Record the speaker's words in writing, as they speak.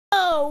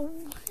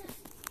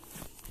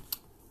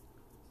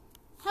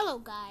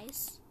Hello,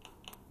 guys.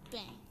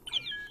 Bang.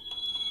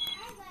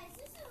 Hi guys,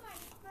 this is my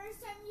first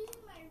time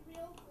using my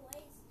real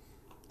voice,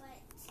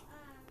 but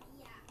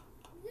yeah,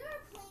 we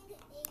are playing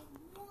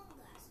Among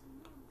Us.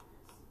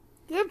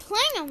 We're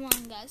playing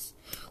Among Us.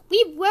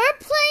 We were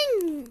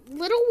playing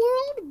Little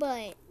World,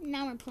 but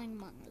now we're playing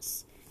Among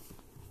Us.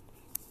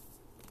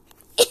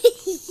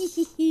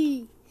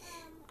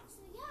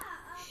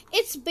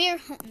 It's bear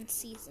hunting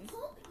season.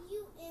 Hope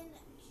you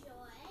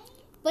enjoy.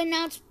 But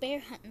now it's bear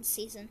hunting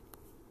season.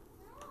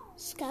 No.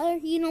 Skylar,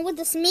 you know what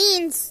this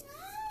means. No.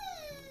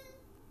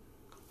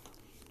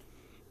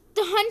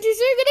 The hunters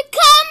are gonna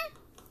come.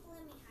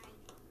 Let me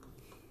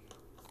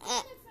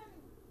hide. Uh,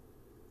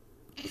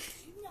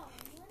 No,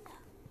 no.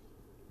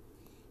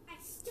 I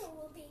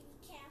stole a baby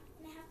cat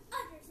and I have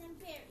udders and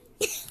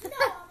berries. No,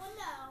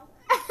 no.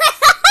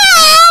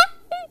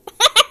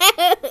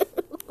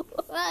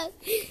 What?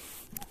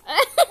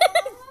 Oh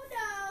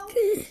no.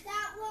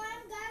 That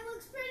one guy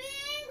looks pretty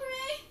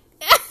angry.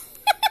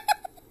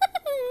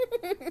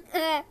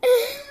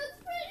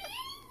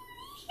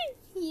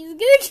 He's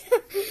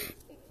gonna.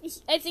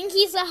 I think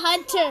he's a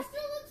hunter.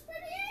 Still looks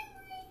pretty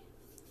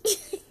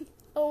angry.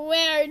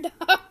 Where?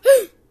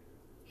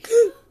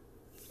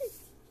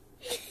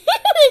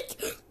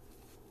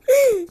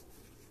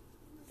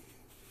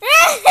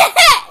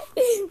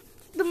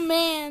 The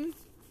man.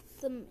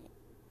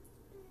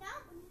 No.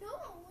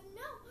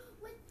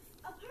 When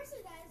a person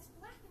that is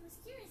black and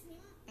mysterious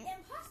name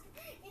imposter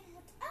and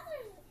with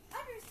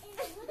others in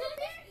a little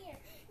bear ear.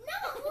 No.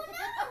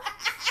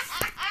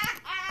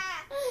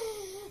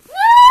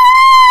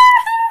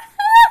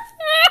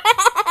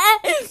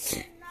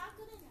 Not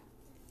good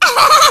enough.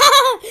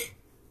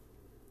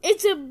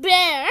 It's a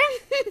bear.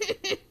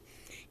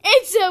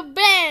 It's a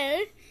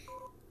bear.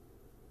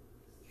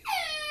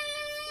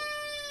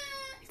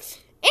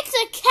 It's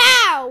a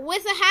cow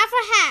with a half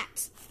a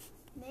hat.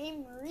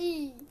 Name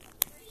Marie.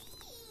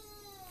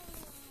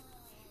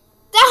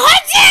 The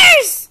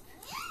hunters!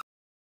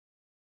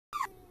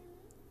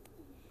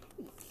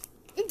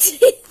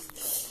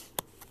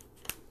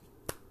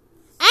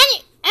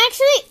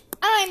 Actually,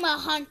 I'm a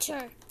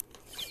hunter.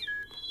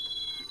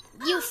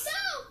 You.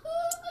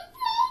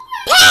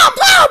 Pow,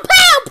 pow,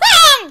 pow,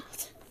 pow!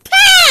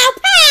 Pow,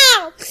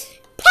 pow!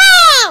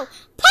 Pow!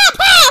 Pow,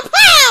 pow,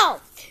 pow!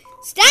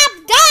 Stop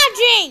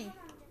dodging!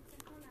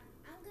 Hold on.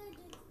 I'm going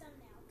to do the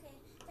thumbnail, okay?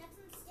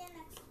 Jackson, stand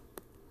next to me.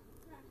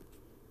 Hold on.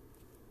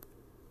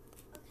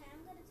 Okay,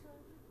 I'm going to tell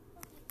you.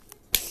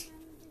 Okay,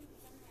 I'm going to do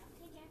the thumbnail.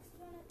 Okay, Jackson,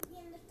 you want to be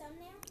in the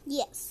thumbnail?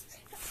 Yes.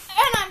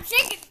 And I'm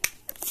shaking.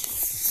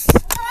 So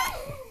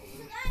guys,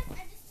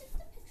 I just took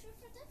the picture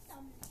for the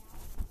thumbnail.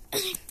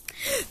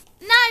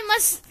 Now I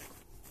must.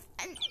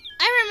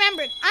 I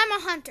remembered. I'm a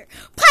hunter.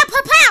 Pow,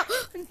 pow, pow!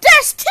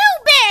 There's 2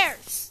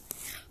 bears!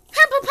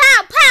 Pow, pow,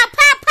 pow, pow,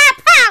 pow, pow,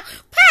 pow!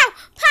 Pow,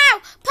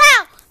 pow,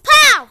 pow,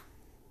 pow!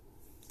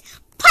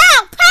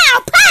 Pow, pow,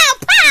 pow,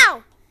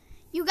 pow!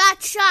 You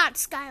got shot,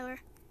 Skylar.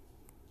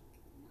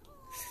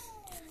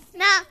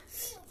 Now,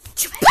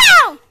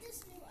 pow!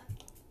 This new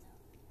update,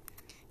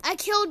 though. I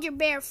killed your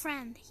bear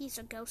friend. He's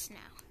a ghost now.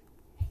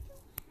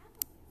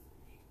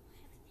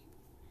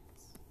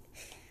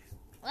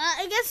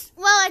 I don't have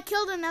a Well, I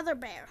killed another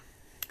bear.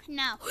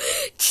 Now,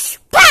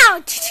 pow,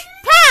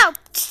 pow,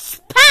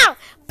 pow,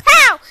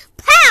 pow,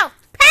 pow,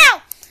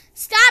 pow.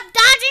 Stop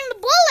dodging the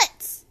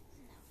bullets.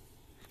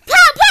 Pow,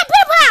 pow,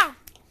 pow, pow.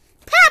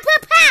 Pow, pow,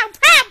 pow,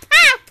 pow,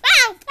 pow,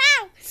 pow,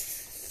 pow.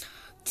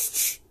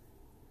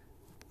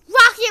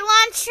 Rocket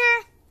launcher.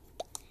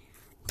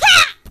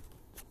 Pow.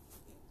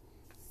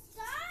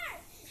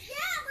 Start!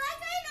 Yeah,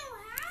 like I know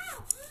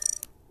how!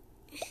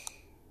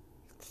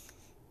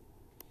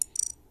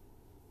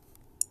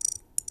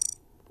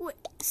 Wait,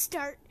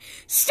 start.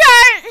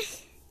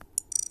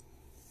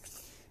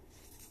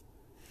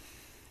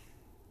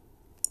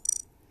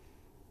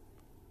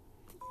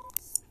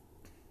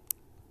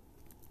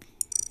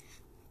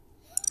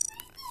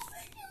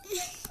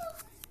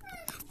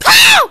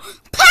 Pow!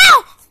 Pow!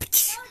 No,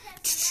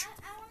 Jackson,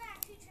 I want to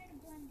actually try to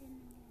blend in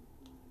again.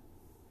 I'm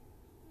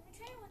going to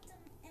try with the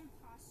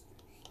imposter.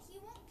 He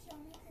won't kill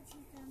me because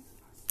he's the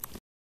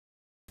imposter.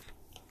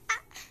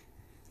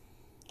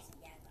 So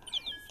yeah, guys,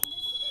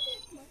 this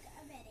is going to be a quick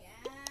video.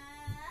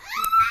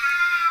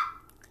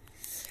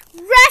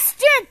 Rest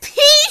in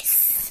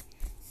peace!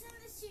 Send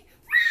this to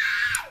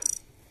run!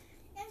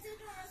 And they're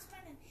doing a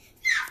spin in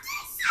 50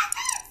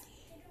 seconds!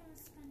 They're doing a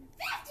spin in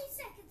 50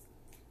 seconds!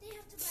 They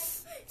have to buy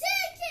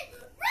ticket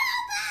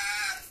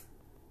Robux!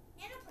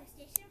 And a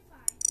PlayStation 5.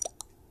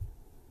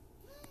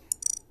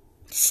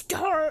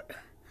 Start.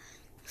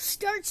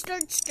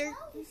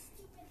 Oh, you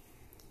stupid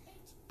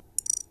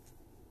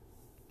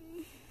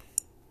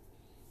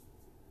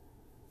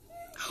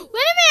Wait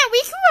a minute,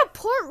 we can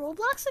report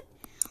Roblox.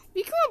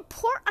 We can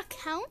report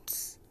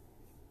accounts.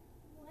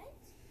 What?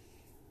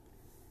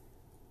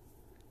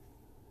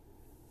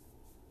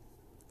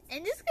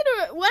 I'm just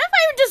gonna. What if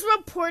I just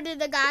reported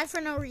the guy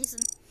for no reason?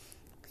 Do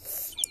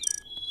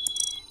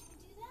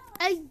that?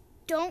 I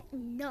don't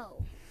know.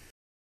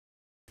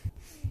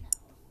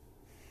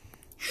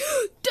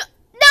 No.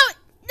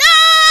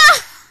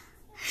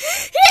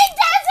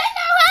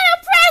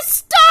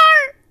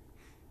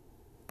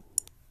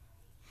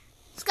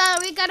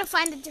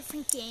 find a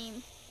different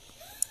game.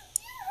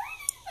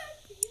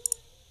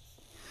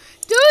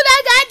 Dude,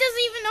 that guy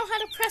doesn't even know how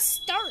to press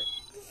start.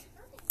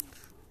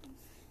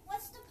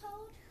 What's the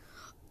code?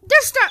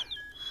 Their start.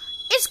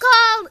 It's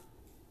called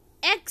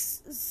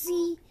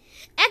XZEOKF.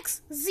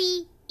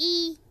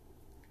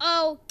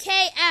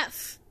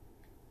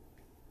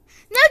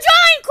 Now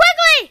join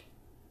quickly.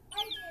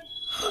 I did.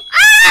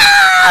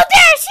 Oh,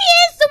 there she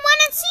is, the one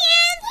in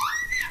CN.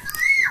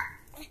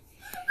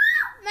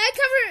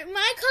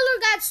 My color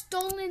got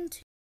stolen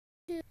too.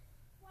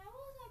 Why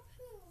was I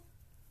poo?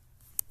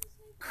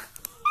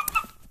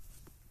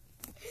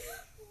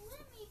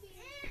 Let me be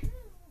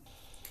poo.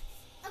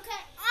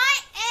 Okay, I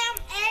am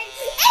an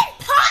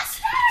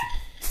imposter.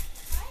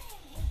 I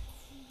am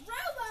a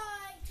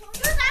robot.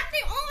 Because I'm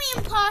the only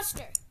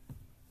imposter.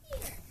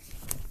 Here.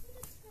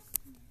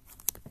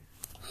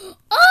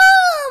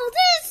 Oh,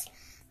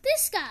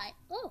 this guy.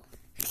 Oh,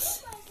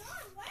 Oh my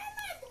god, why am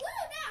I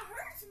blue? That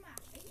hurts my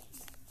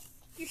face.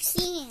 you're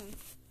seeing.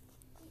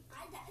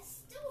 That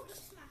still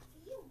hurts my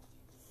feelings.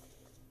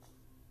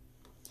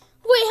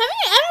 Wait, have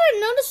you ever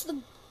noticed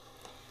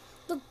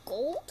the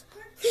gold?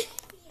 Hurts my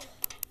feelings.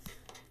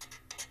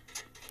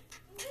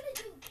 I'm gonna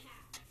do a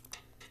cat.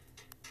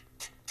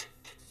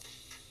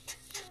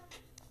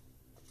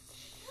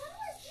 How do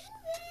I do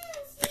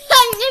this?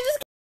 You're just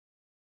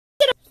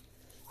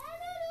I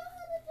don't know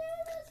how to do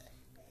this.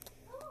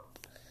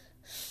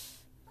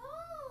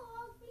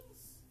 I'm being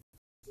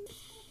stupid.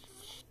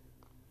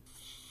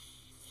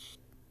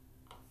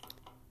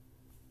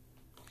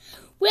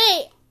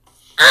 wait.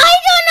 I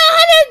don't know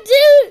how to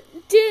do.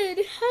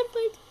 Dude, how do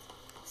I do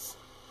this?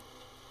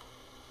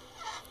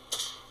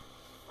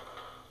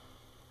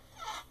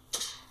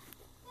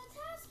 The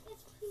task is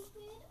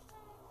stupid.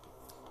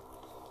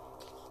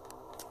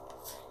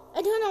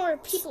 I don't know where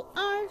people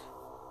are.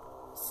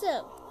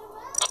 So,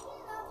 When I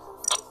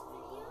post this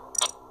video,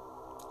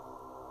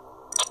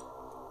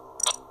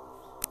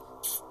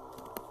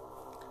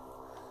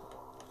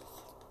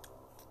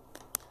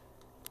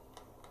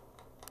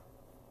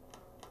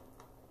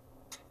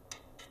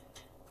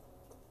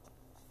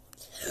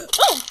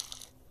 oh,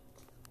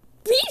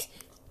 please.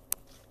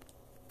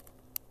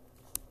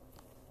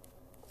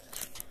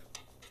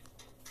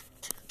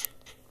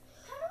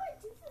 how do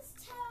I do this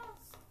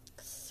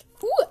task?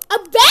 Ooh, a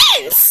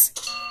Benz.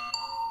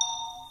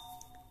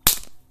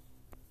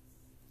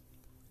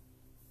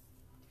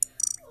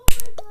 Oh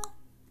my god.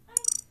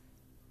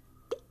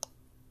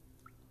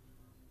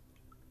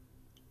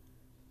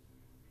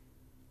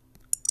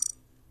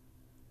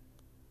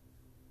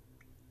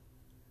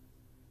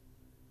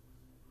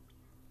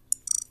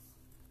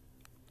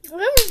 What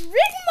was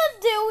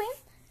Rigma doing?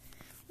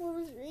 What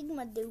was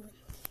Rigma doing?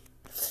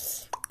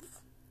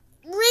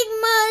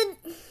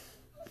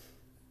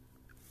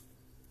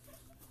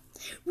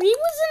 Reed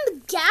was in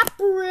the gap,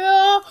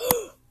 bro.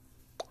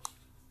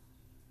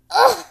 Ugh.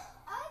 I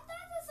thought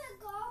this was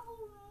a gobble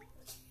room.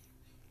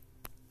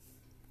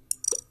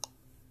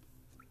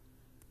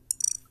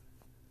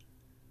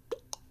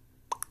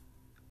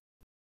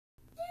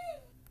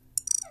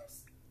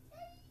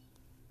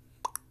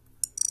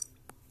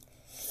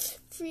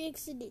 Free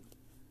exit.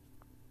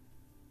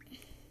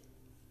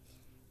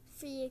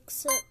 Free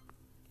exit.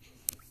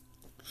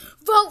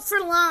 Vote for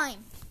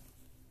Lime.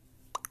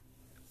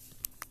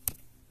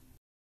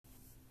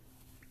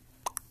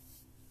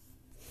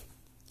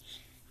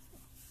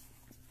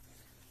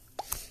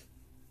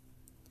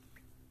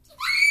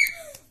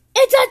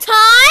 It's a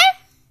tie?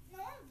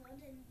 No one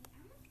voted me.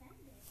 I'm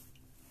offended.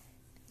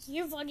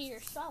 You voted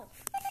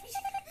yourself. I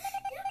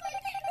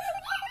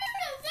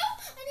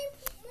need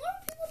more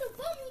people to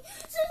vote me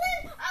so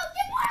then I'll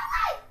get more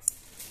likes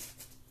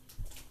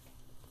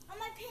on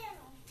my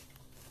panel.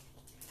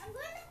 I'm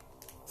going to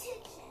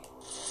kitchen.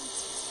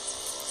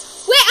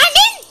 Wait, I'm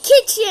in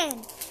kitchen.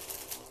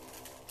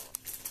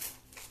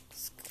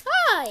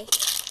 Sky.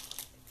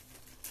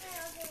 And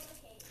I'll go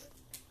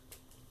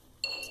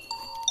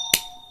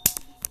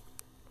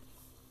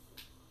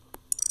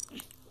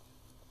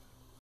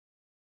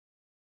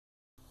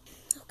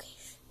okay. Okay.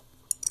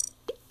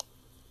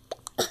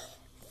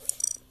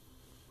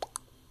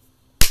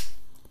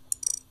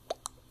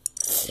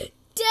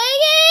 Dang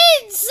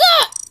it!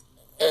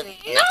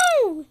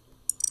 No!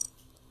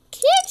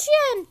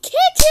 Kitchen!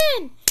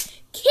 Kitchen!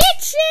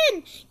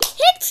 Kitchen!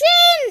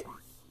 Kitchen!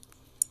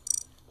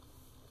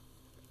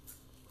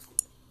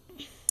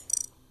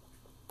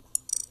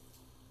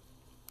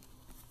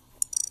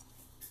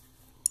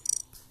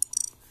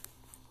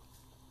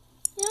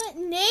 You know what?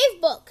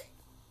 Knave book.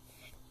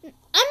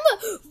 I'm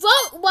a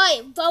vote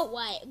white. Vote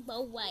white.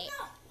 Vote white.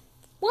 No.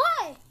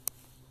 Why?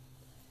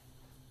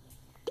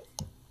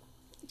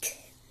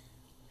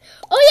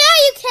 Oh yeah,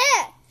 you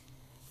can.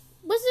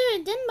 Was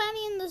there a dead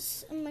body in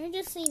this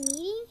emergency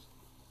meeting?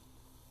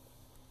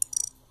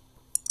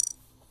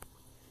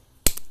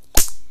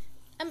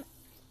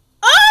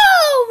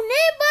 Oh,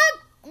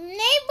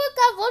 Neighbor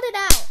got voted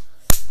out.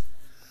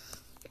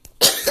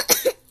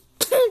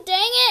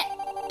 Dang it!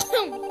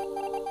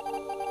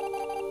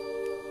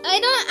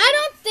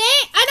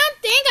 I don't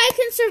think I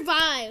can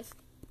survive. survive.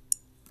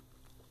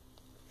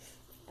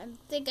 I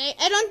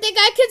don't think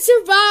I could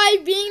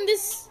survive being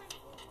this.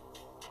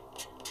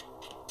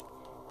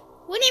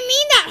 What do you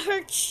mean that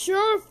hurts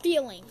your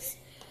feelings?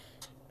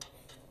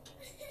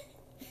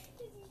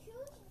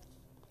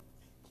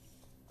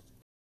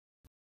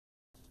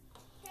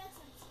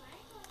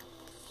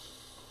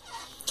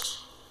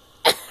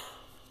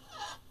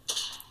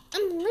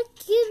 I'm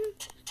looking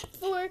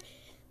for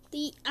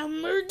the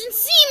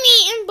emergency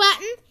meeting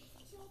button.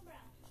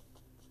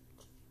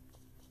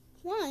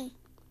 Why?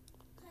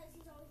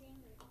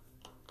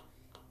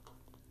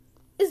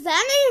 Is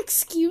that an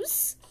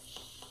excuse?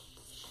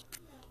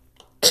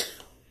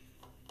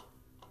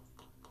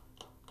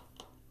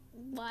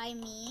 Why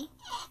me?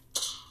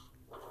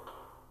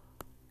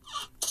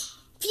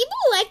 People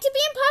like to be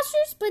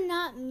imposters, but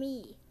not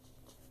me.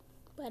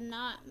 But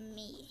not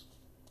me.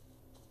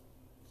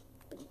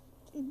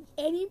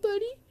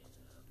 Anybody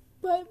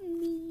but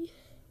me.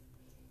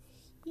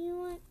 You know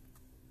what?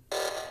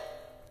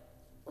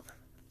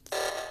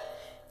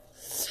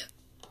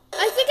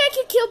 I think I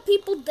could kill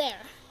people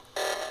there.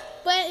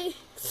 But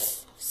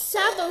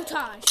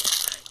sabotage.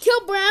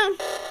 Kill Brown.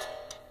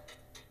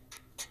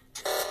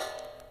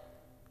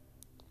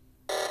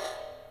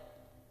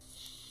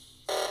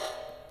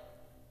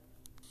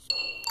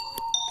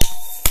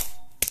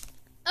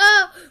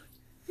 Oh.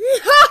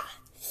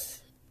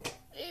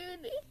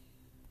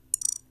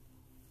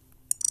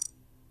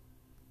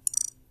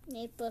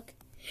 Notebook.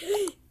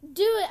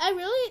 Do it. I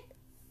really.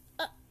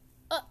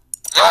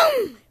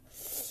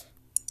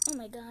 Oh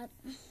my god.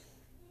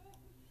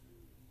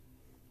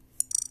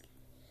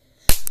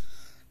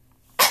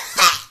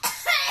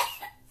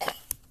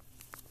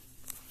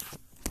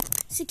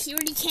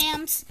 Security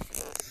cams.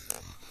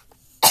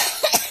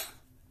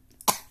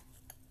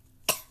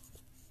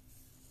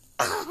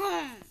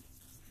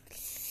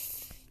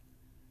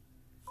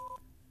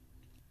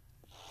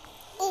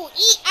 Oh,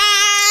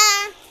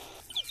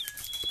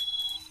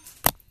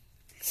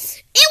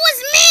 it was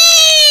me!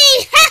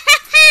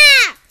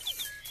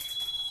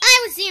 I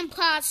was the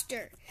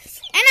imposter,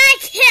 and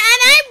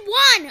I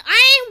won.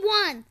 I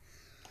won.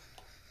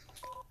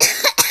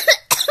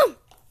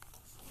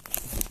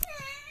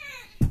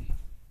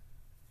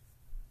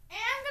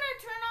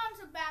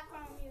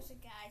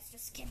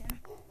 Just kidding.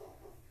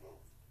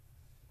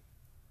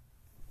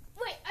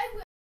 Wait, I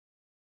will.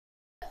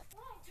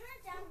 Turn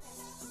it down.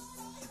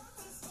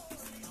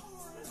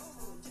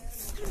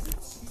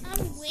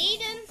 I'm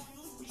waiting.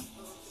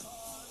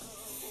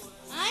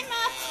 I'm a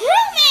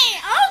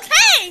crewmate.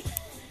 Okay.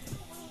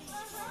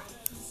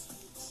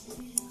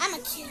 I'm a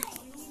kid.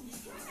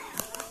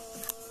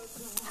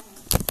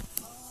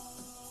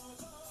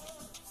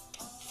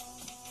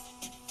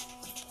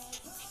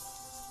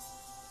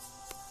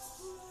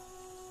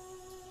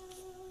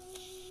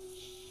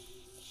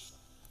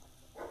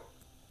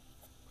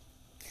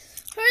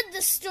 Heard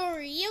the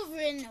story. You've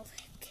written of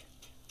it.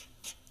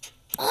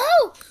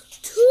 Oh,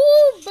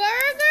 2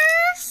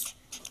 burgers.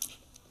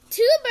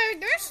 2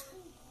 burgers.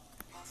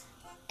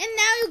 And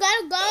now you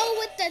gotta go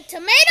with the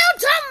tomato.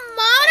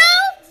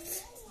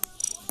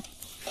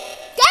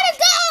 Gotta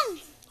go.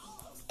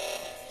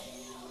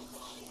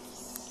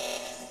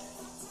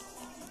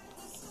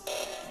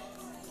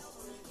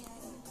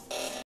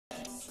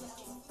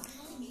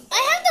 I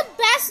have the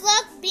best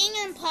luck being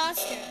an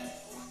imposter.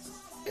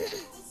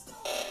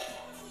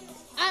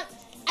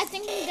 I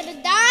think I'm gonna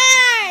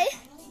die.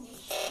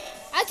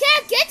 I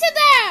can't get to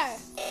there.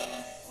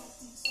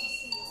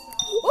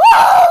 Woo!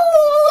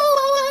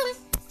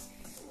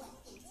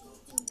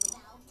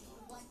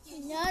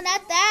 No,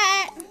 not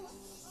that.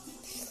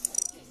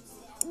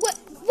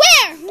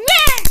 Where?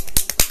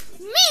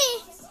 Me?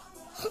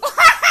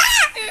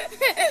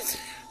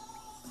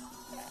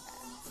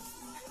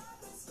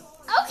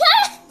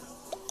 Okay.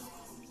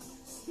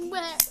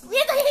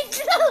 Where did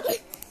he go?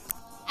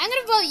 I'm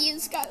gonna vote you,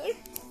 Skylar.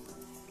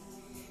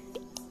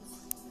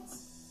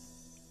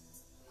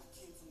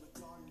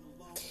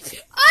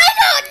 I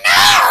don't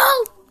know!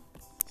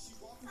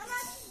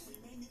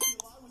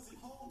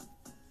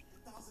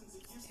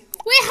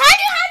 Wait, how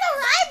do you have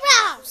those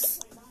eyebrows?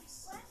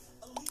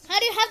 How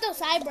do you have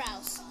those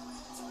eyebrows?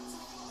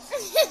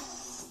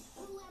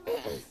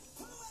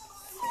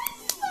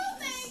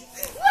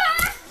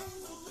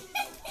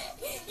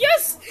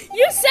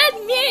 You said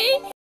me!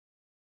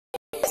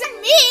 You said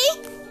me!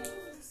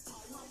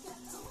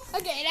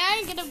 Okay, now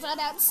I'm gonna vote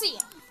out Sia.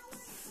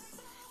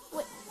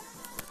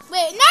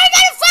 Wait, now I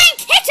gotta find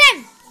kitchen!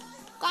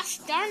 Gosh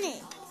darn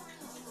it.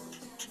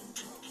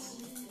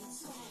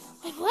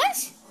 Wait,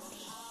 what?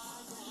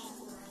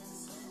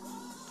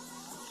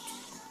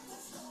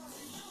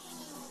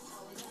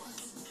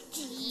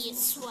 Jeez,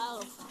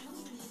 swallow.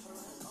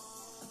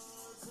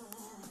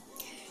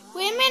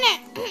 Wait a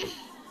minute.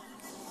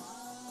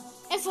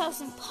 If I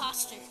was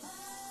imposter.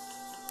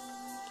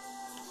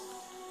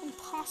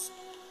 Imposter.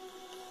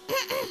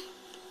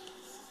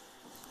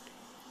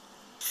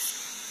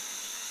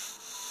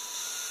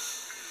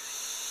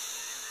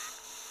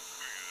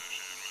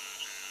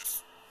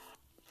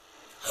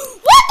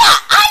 What the?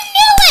 I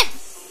knew it!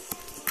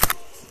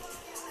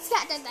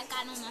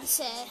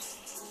 say.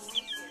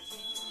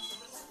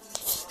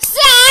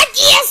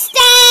 Sakistan!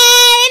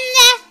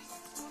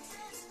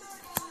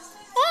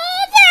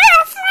 Oh, they're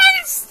our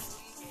friends!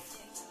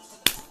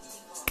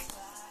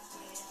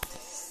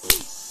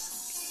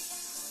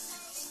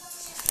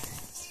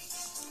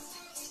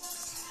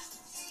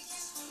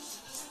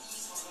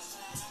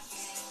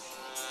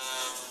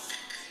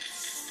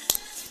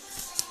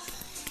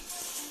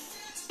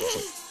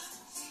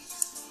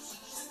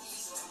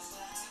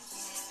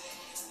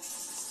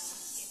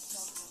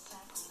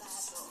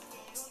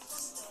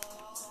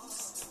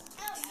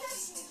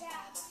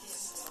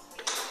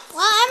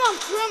 Well, I'm a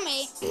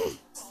crewmate.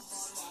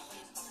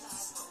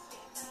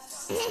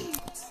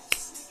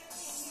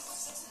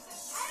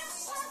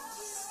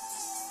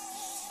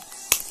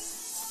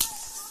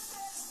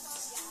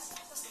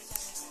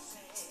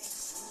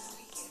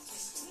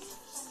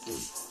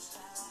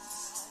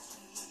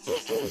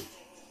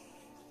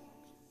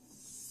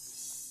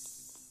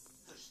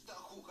 Está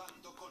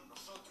jugando con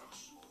nosotros.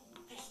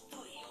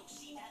 Estoy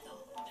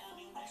oxidado.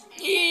 Dame una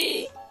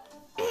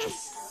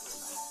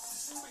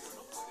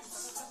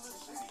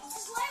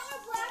If white or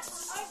black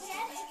are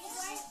dead, it's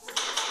white.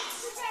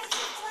 Because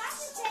if black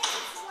is dead,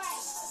 it's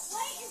white. If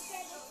white is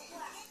dead, it's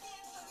black.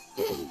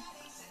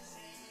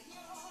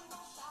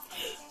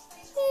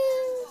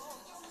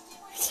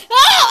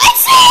 Oh,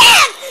 it's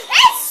Cyan!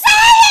 It's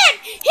Cyan!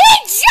 He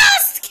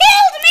just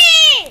killed me!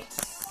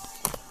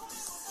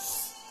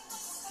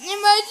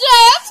 Am I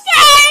just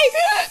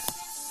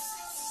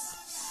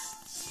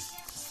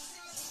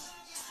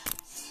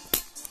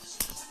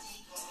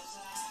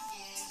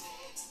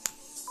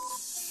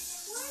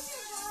Where's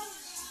your body?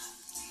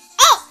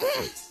 Oh!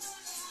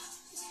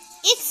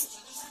 It's...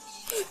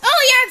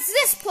 Oh, yeah, it's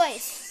this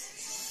place.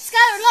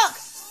 Skylar, look.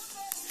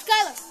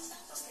 Skylar.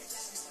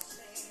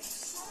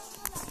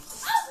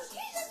 Oh,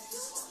 Jesus!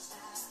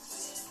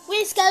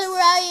 Wait, Skylar,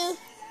 where are you?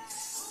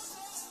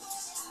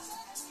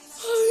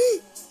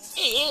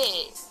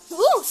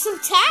 Ooh, some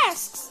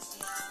tasks.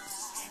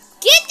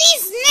 Get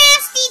these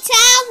nasty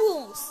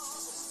towels.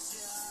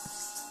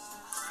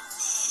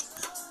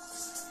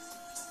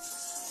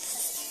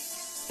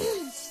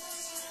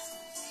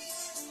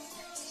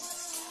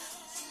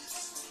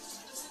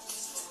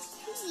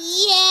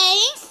 Yay.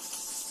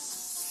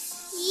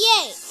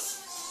 Yay.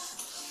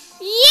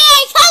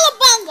 Yay,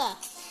 Calabunga.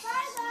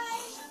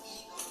 Bye-bye.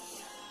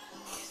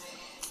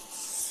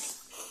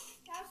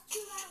 That was 2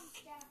 rounds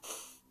down.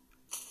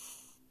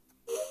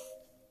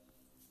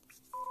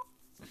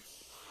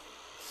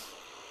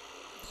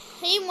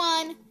 He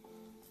won,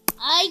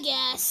 I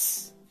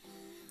guess.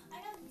 I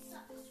know he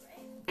sucks,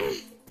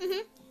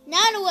 right?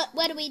 Now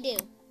what do we do?